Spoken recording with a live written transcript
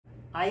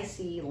I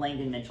see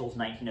Langdon Mitchell's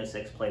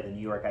 1906 play, The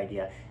New York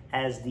Idea,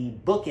 as the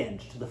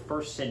bookend to the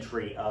first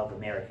century of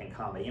American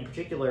comedy, in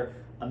particular,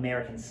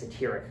 American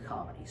satiric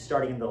comedy,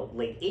 starting in the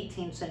late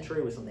 18th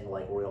century with something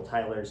like Royal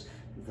Tyler's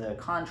The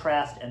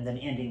Contrast, and then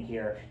ending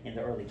here in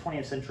the early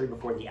 20th century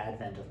before the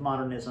advent of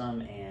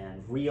modernism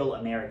and real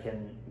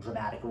American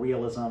dramatic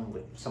realism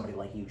with somebody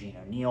like Eugene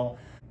O'Neill.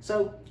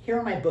 So here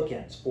are my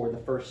bookends for the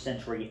first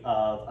century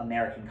of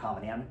American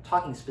comedy. I'm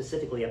talking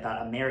specifically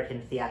about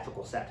American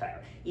theatrical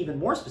satire, even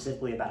more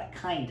specifically about a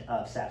kind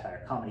of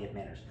satire, comedy of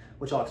manners,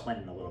 which I'll explain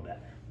in a little bit.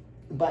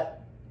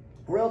 But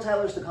Royal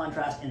Tyler's The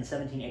Contrast in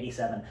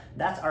 1787,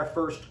 that's our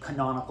first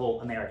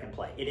canonical American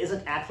play. It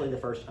isn't actually the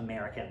first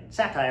American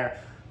satire.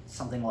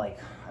 Something like,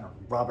 I don't know,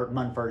 Robert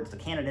Munford's The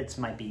Candidates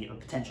might be a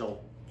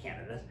potential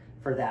candidate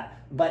for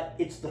that, but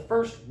it's the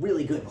first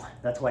really good one.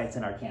 That's why it's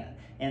in our canon.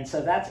 And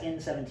so that's in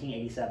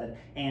 1787,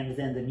 and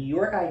then The New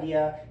York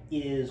Idea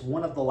is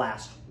one of the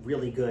last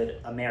really good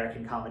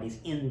American comedies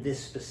in this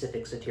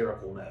specific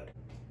satirical mode.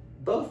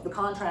 Both The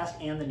Contrast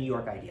and The New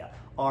York Idea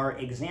are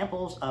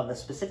examples of a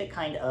specific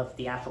kind of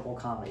theatrical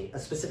comedy, a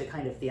specific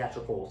kind of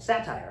theatrical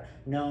satire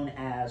known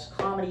as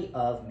comedy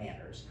of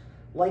manners.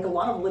 Like a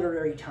lot of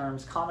literary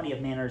terms, comedy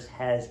of manners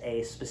has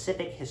a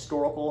specific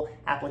historical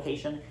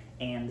application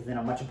and then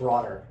a much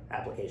broader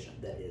application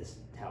that is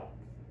how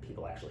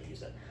people actually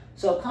use it.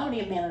 So comedy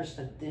of manners,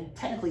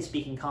 technically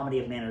speaking, comedy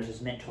of manners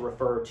is meant to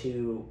refer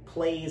to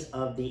plays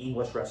of the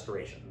English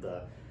Restoration,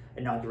 the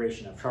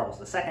inauguration of Charles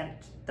II,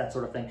 that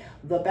sort of thing,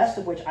 the best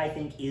of which I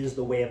think is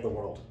The Way of the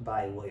World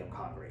by William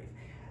Congreve.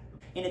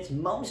 In its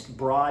most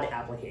broad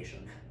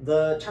application,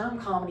 the term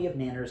comedy of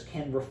manners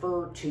can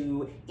refer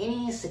to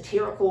any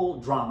satirical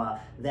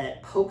drama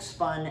that pokes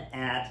fun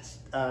at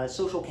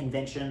social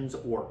conventions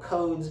or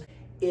codes.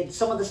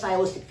 Some of the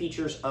stylistic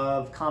features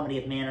of comedy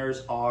of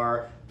manners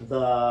are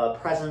the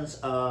presence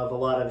of a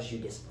lot of jeu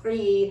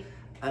d'esprit.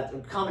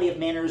 Comedy of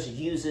manners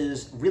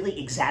uses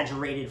really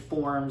exaggerated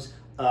forms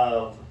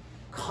of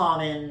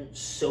common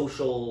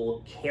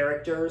social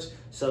characters,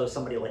 so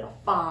somebody like a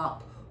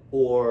fop,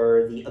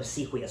 or the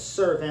obsequious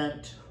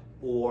servant,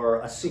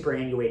 or a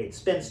superannuated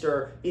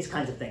spinster. These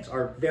kinds of things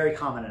are very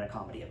common in a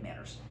comedy of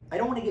manners. I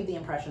don't want to give the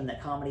impression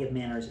that comedy of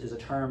manners is a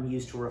term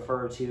used to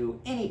refer to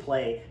any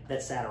play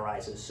that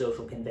satirizes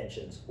social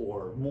conventions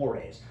or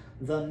mores.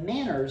 The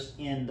manners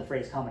in the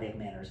phrase comedy of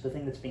manners, the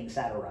thing that's being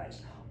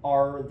satirized,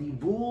 are the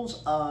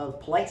rules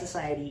of polite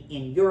society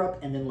in Europe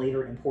and then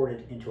later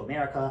imported into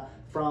America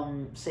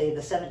from, say,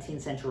 the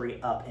 17th century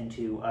up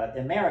into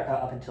America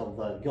up until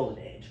the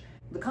Gilded Age.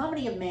 The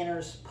comedy of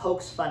manners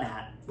pokes fun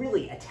at,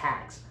 really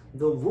attacks,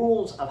 the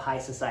rules of high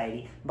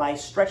society by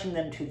stretching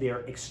them to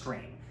their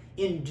extreme.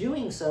 In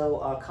doing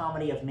so, a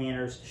comedy of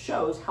manners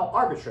shows how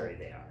arbitrary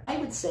they are. I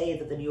would say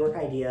that The New York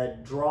Idea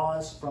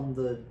draws from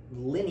the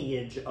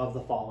lineage of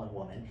the fallen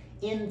woman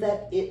in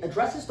that it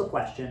addresses the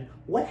question,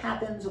 what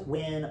happens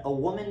when a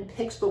woman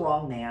picks the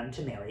wrong man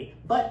to marry,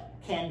 but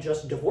can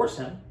just divorce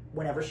him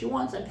whenever she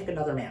wants and pick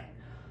another man?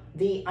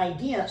 The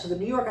idea, so The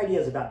New York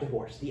Idea is about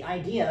divorce. The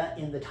idea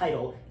in the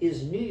title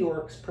is New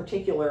York's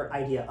particular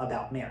idea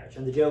about marriage.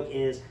 And the joke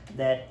is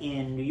that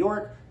in New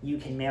York, you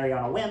can marry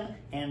on a whim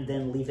and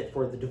then leave it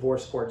for the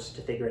divorce courts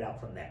to figure it out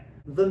from there.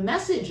 The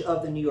message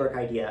of The New York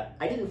Idea,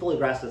 I didn't fully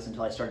grasp this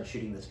until I started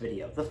shooting this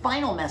video. The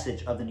final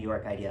message of The New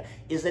York Idea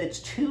is that it's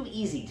too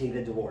easy to get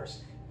a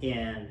divorce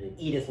in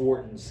Edith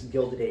Wharton's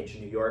Gilded Age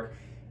New York.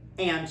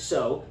 And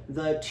so,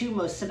 the two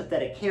most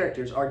sympathetic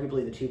characters,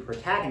 arguably the two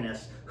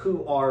protagonists,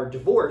 who are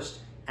divorced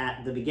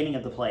at the beginning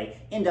of the play,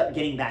 end up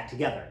getting back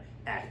together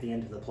at the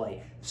end of the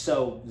play.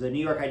 So, the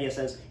New York Idea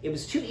says, it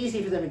was too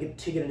easy for them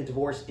to get a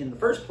divorce in the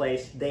first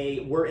place.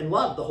 They were in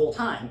love the whole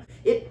time.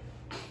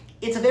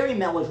 It's a very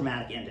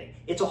melodramatic ending.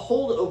 It's a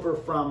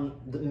holdover from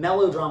the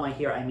melodrama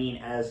here, I mean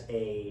as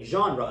a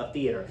genre of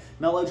theater.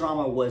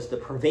 Melodrama was the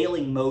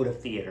prevailing mode of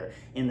theater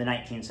in the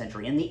 19th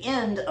century, and the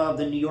end of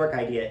The New York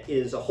Idea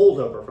is a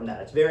holdover from that.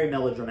 It's very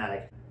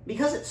melodramatic.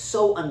 Because it's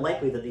so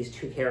unlikely that these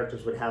two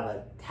characters would have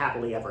a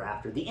happily ever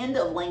after, the end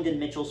of Langdon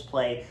Mitchell's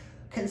play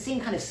can seem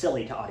kind of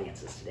silly to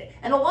audiences today.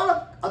 And a lot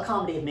of a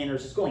comedy of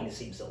manners is going to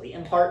seem silly,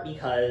 in part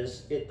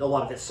because a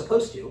lot of it's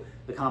supposed to.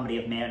 The comedy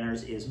of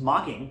manners is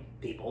mocking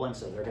people, and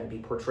so they're going to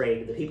be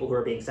portrayed, the people who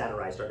are being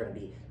satirized are going to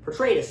be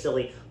portrayed as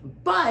silly,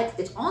 but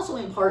it's also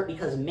in part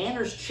because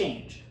manners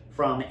change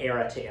from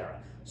era to era.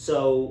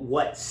 So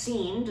what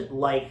seemed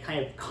like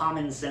kind of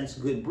common sense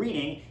good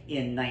breeding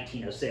in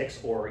 1906,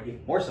 or even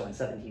more so in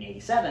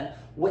 1787,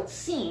 what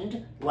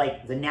seemed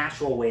like the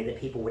natural way that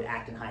people would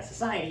act in high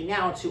society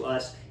now to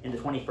us in the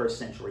 21st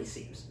century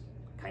seems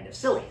kind of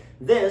silly.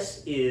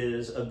 This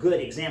is a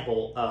good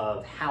example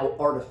of how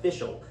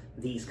artificial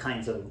these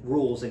kinds of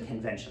rules and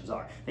conventions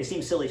are. They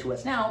seem silly to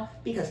us now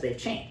because they've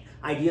changed.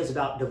 Ideas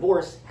about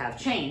divorce have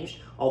changed,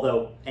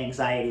 although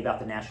anxiety about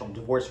the national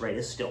divorce rate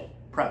is still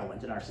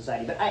prevalent in our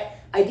society. But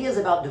ideas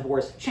about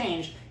divorce have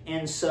changed,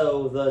 and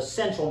so the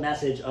central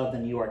message of The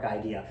New York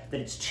Idea, that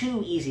it's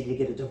too easy to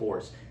get a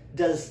divorce,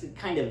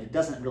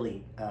 doesn't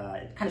really,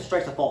 it kind of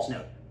strikes a false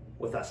note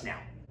with us now.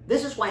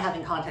 This is why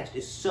having context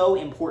is so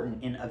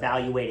important in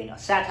evaluating a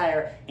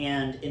satire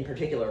and, in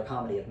particular, a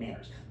comedy of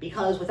manners.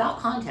 Because without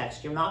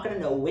context, you're not going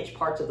to know which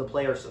parts of the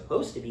play are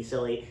supposed to be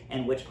silly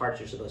and which parts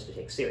you're supposed to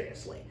take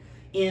seriously.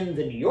 In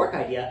the New York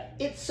idea,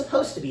 it's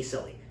supposed to be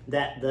silly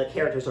that the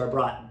characters are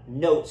brought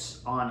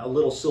notes on a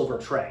little silver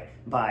tray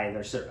by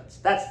their servants.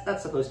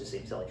 That's supposed to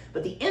seem silly.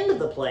 But the end of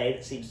the play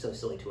that seems so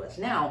silly to us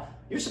now,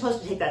 you're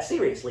supposed to take that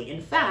seriously.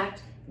 In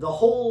fact, the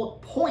whole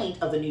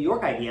point of the New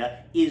York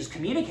idea is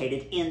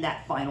communicated in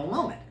that final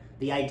moment.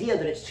 The idea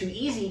that it's too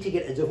easy to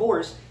get a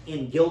divorce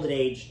in Gilded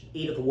Age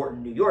Edith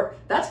Wharton, New York,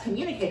 that's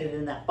communicated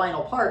in that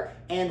final part,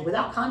 and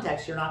without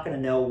context, you're not going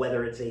to know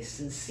whether it's a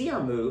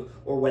sincere move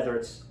or whether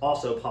it's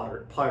also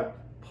part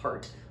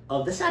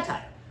of the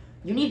satire.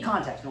 You need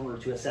context in order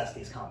to assess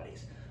these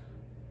comedies.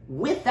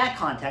 With that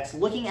context,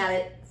 looking at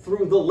it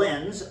through the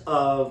lens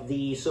of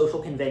the social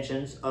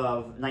conventions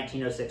of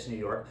 1906 New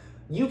York,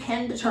 you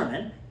can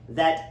determine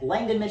that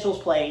Langdon Mitchell's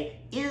play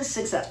is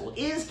successful,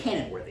 is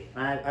canon-worthy.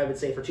 I would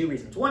say for two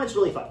reasons. One, it's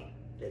really funny.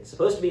 It's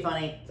supposed to be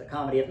funny. It's a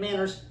comedy of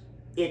manners.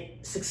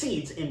 It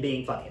succeeds in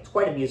being funny. It's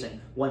quite amusing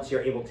once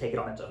you're able to take it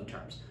on its own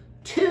terms.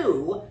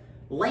 Two,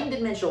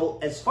 Langdon Mitchell,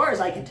 as far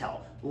as I can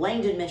tell,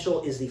 Langdon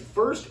Mitchell is the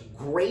first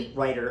great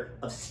writer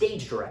of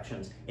stage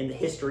directions in the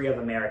history of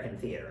American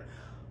theater.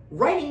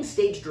 Writing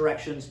stage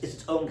directions is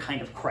its own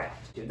kind of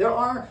craft. There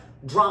are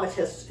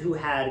dramatists who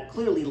had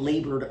clearly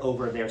labored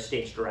over their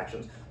stage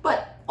directions,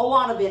 but a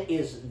lot of it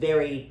is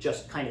very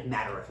just kind of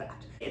matter of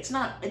fact. It's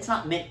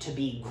not meant to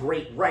be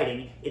great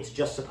writing, it's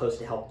just supposed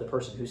to help the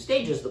person who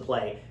stages the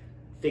play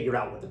figure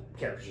out what the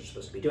characters are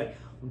supposed to be doing.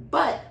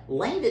 But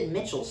Langdon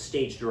Mitchell's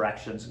stage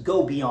directions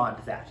go beyond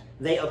that.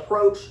 They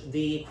approach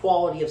the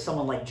quality of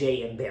someone like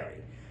J.M. Barrie.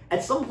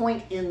 At some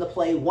point in the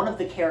play, one of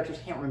the characters,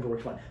 I can't remember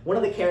which one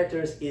of the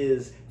characters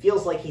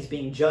feels like he's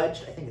being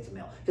judged, I think it's a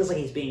male, feels like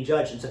he's being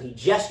judged, and so he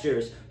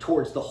gestures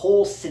towards the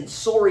whole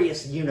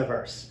censorious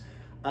universe.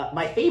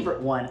 My favorite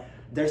one,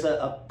 there's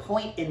a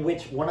point in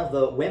which one of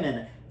the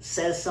women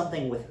says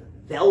something with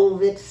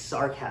velvet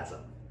sarcasm.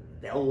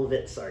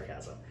 Velvet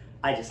sarcasm.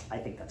 I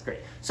think that's great.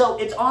 So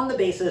it's on the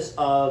basis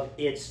of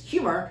its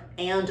humor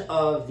and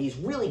of these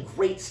really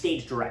great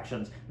stage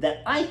directions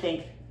that I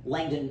think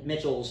Langdon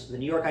Mitchell's The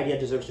New York Idea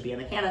deserves to be in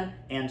the canon,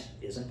 and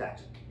is in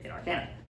fact in our canon.